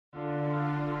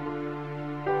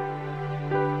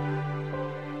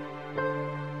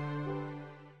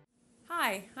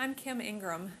I'm Kim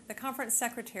Ingram, the Conference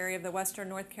Secretary of the Western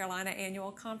North Carolina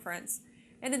Annual Conference,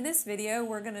 and in this video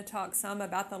we're going to talk some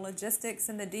about the logistics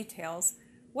and the details,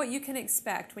 what you can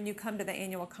expect when you come to the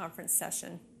annual conference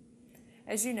session.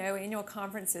 As you know, annual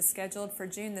conference is scheduled for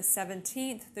June the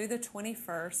 17th through the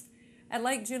 21st at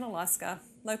Lake Junaluska,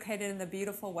 located in the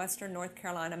beautiful Western North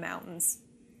Carolina mountains.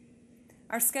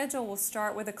 Our schedule will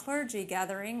start with a clergy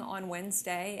gathering on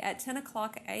Wednesday at 10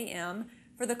 o'clock a.m.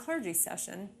 for the clergy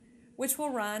session, which will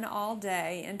run all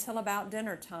day until about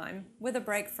dinner time with a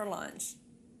break for lunch.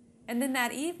 And then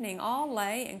that evening, all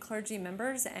lay and clergy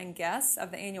members and guests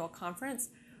of the annual conference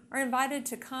are invited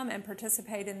to come and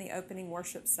participate in the opening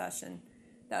worship session.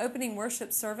 The opening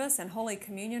worship service and Holy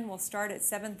Communion will start at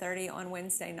 7:30 on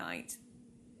Wednesday night.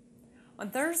 On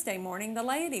Thursday morning, the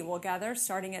laity will gather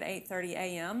starting at 8:30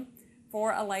 a.m.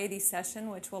 for a laity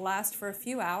session which will last for a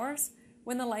few hours,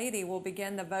 when the laity will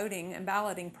begin the voting and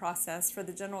balloting process for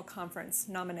the General Conference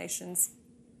nominations.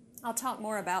 I'll talk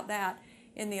more about that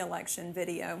in the election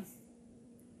video.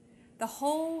 The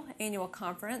whole annual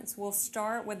conference will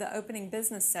start with the opening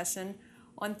business session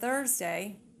on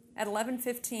Thursday at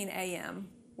 11:15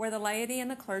 a.m., where the laity and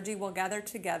the clergy will gather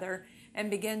together and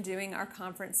begin doing our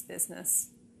conference business.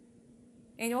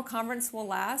 Annual conference will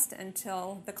last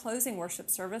until the closing worship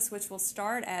service, which will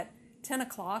start at 10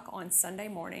 o'clock on Sunday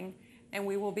morning, and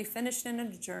we will be finished and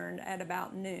adjourned at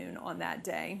about noon on that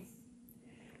day.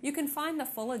 You can find the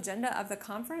full agenda of the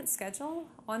conference schedule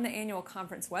on the annual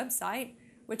conference website,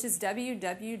 which is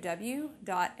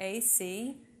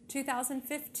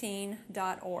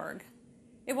www.ac2015.org.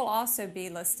 It will also be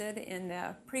listed in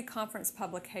the pre-conference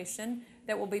publication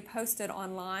that will be posted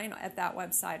online at that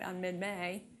website on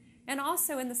mid-May, and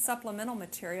also in the supplemental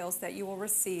materials that you will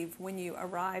receive when you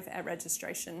arrive at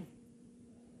registration.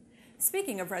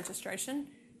 Speaking of registration,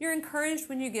 you're encouraged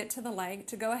when you get to the lake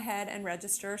to go ahead and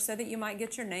register so that you might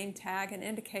get your name tag and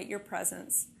indicate your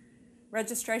presence.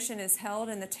 Registration is held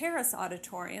in the Terrace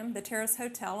Auditorium, the Terrace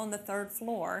Hotel on the 3rd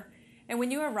floor, and when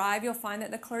you arrive you'll find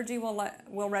that the clergy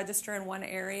will register in one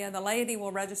area, the laity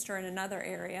will register in another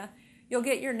area. You'll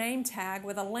get your name tag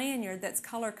with a lanyard that's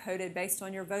color-coded based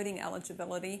on your voting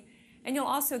eligibility, and you'll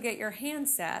also get your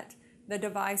handset, the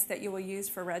device that you will use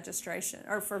for registration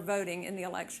or for voting in the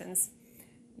elections.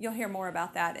 You'll hear more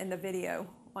about that in the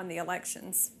video on the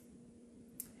elections.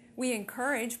 We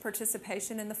encourage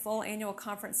participation in the full annual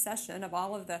conference session of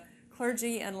all of the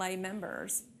clergy and lay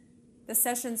members. The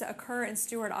sessions occur in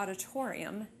Stewart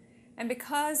Auditorium, and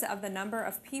because of the number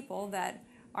of people that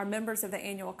are members of the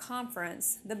annual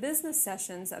conference, the business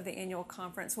sessions of the annual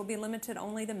conference will be limited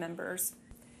only to members.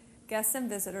 Guests and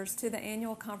visitors to the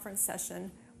annual conference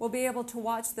session will be able to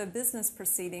watch the business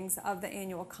proceedings of the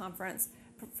annual conference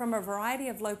from a variety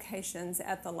of locations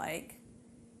at the lake.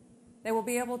 They will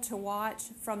be able to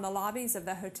watch from the lobbies of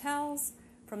the hotels,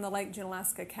 from the Lake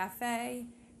Junaluska Cafe,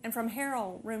 and from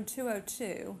Harold Room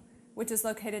 202, which is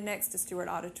located next to Stewart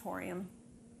Auditorium.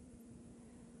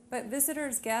 But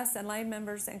visitors, guests, and lay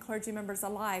members and clergy members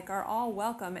alike are all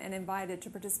welcome and invited to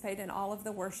participate in all of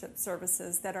the worship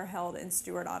services that are held in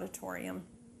Stewart Auditorium.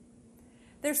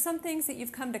 There's some things that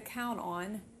you've come to count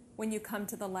on when you come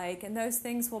to the lake, and those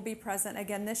things will be present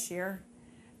again this year.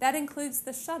 That includes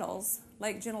the shuttles.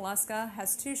 Lake Junaluska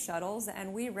has 2 shuttles,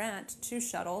 and we rent 2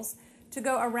 shuttles to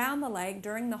go around the lake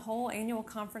during the whole annual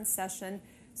conference session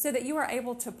so that you are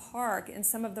able to park in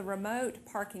some of the remote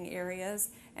parking areas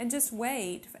and just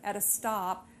wait at a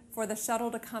stop for the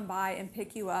shuttle to come by and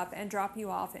pick you up and drop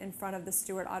you off in front of the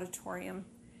Stewart Auditorium.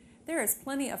 There is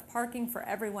plenty of parking for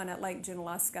everyone at Lake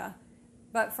Junaluska,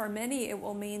 but for many it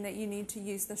will mean that you need to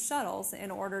use the shuttles in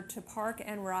order to park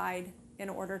and ride in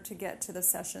order to get to the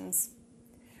sessions.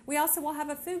 We also will have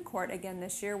a food court again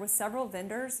this year with several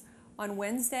vendors on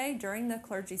Wednesday during the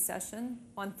clergy session,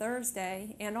 on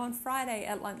Thursday, and on Friday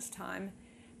at lunchtime.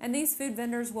 And these food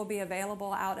vendors will be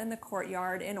available out in the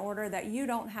courtyard in order that you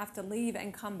don't have to leave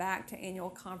and come back to annual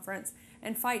conference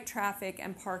and fight traffic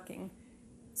and parking.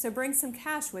 So bring some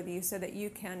cash with you so that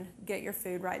you can get your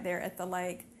food right there at the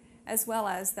lake, as well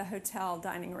as the hotel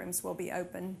dining rooms will be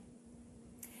open.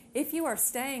 If you are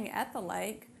staying at the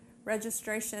lake,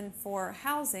 registration for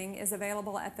housing is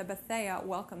available at the Bethea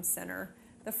Welcome Center.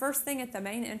 The first thing at the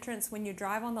main entrance when you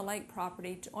drive on the lake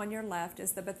property on your left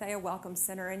is the Bethea Welcome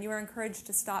Center, and you are encouraged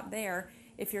to stop there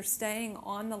if you're staying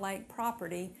on the lake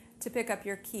property to pick up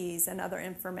your keys and other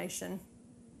information.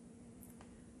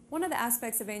 One of the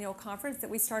aspects of annual conference that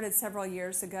we started several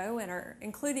years ago and are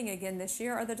including again this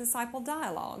year are the disciple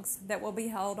dialogues that will be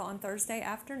held on Thursday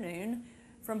afternoon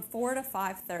from 4 to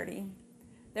 5:30.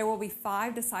 There will be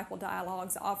 5 disciple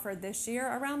dialogues offered this year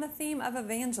around the theme of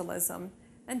evangelism,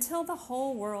 until the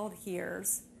whole world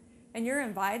hears. And you're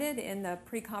invited in the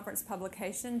pre-conference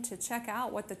publication to check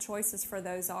out what the choices for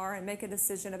those are and make a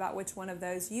decision about which one of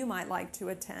those you might like to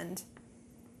attend.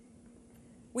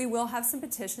 We will have some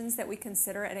petitions that we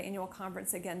consider at annual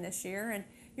conference again this year, and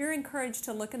you're encouraged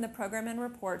to look in the Program and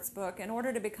Reports book in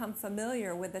order to become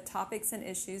familiar with the topics and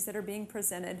issues that are being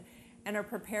presented and are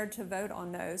prepared to vote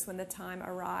on those when the time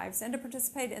arrives and to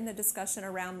participate in the discussion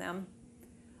around them.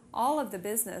 All of the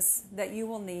business that you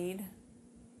will need,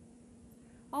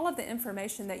 all of the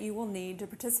information that you will need to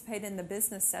participate in the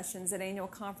business sessions at annual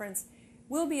conference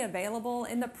will be available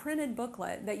in the printed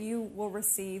booklet that you will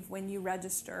receive when you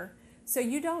register. So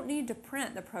you don't need to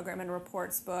print the Program and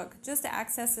Reports book, just to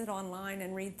access it online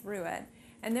and read through it.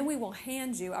 And then we will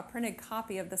hand you a printed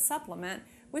copy of the supplement,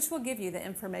 which will give you the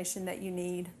information that you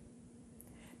need.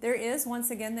 There is, once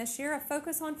again this year, a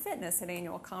focus on fitness at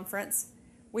annual conference.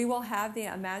 We will have the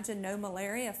Imagine No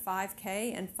Malaria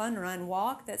 5K and Fun Run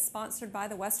Walk that's sponsored by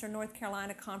the Western North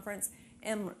Carolina Conference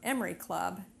Emory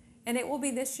Club, and it will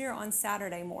be this year on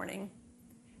Saturday morning.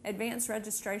 Advanced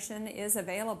registration is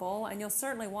available, and you'll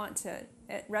certainly want to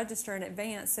register in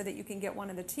advance so that you can get one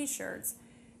of the t-shirts.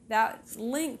 That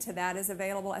link to that is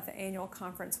available at the annual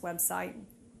conference website.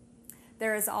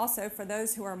 There is also, for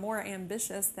those who are more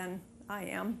ambitious than I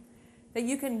am, that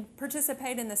you can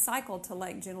participate in the Cycle to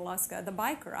Lake Junaluska, the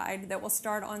bike ride that will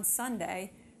start on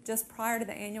Sunday just prior to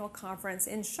the annual conference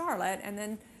in Charlotte, and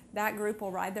then that group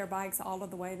will ride their bikes all of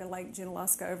the way to Lake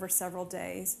Junaluska over several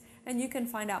days. And you can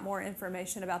find out more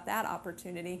information about that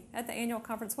opportunity at the annual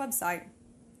conference website.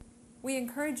 We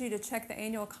encourage you to check the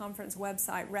annual conference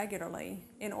website regularly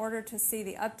in order to see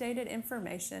the updated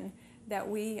information that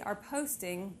we are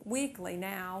posting weekly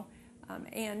now,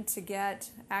 and to get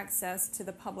access to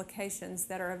the publications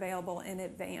that are available in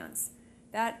advance.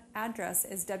 That address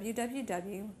is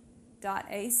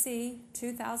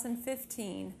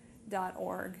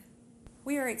www.ac2015.org.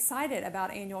 We are excited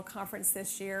about annual conference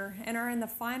this year and are in the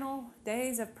final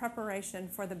days of preparation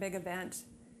for the big event.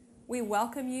 We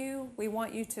welcome you. We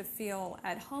want you to feel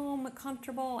at home,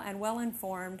 comfortable, and well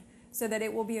informed so that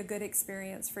it will be a good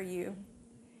experience for you.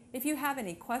 If you have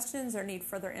any questions or need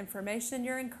further information,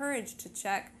 you're encouraged to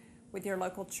check with your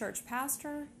local church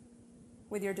pastor,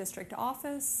 with your district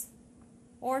office,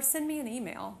 or send me an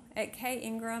email at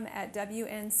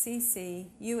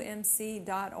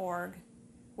kingram@wnccumc.org.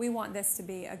 We want this to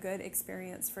be a good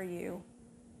experience for you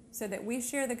so that we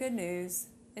share the good news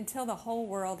until the whole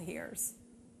world hears.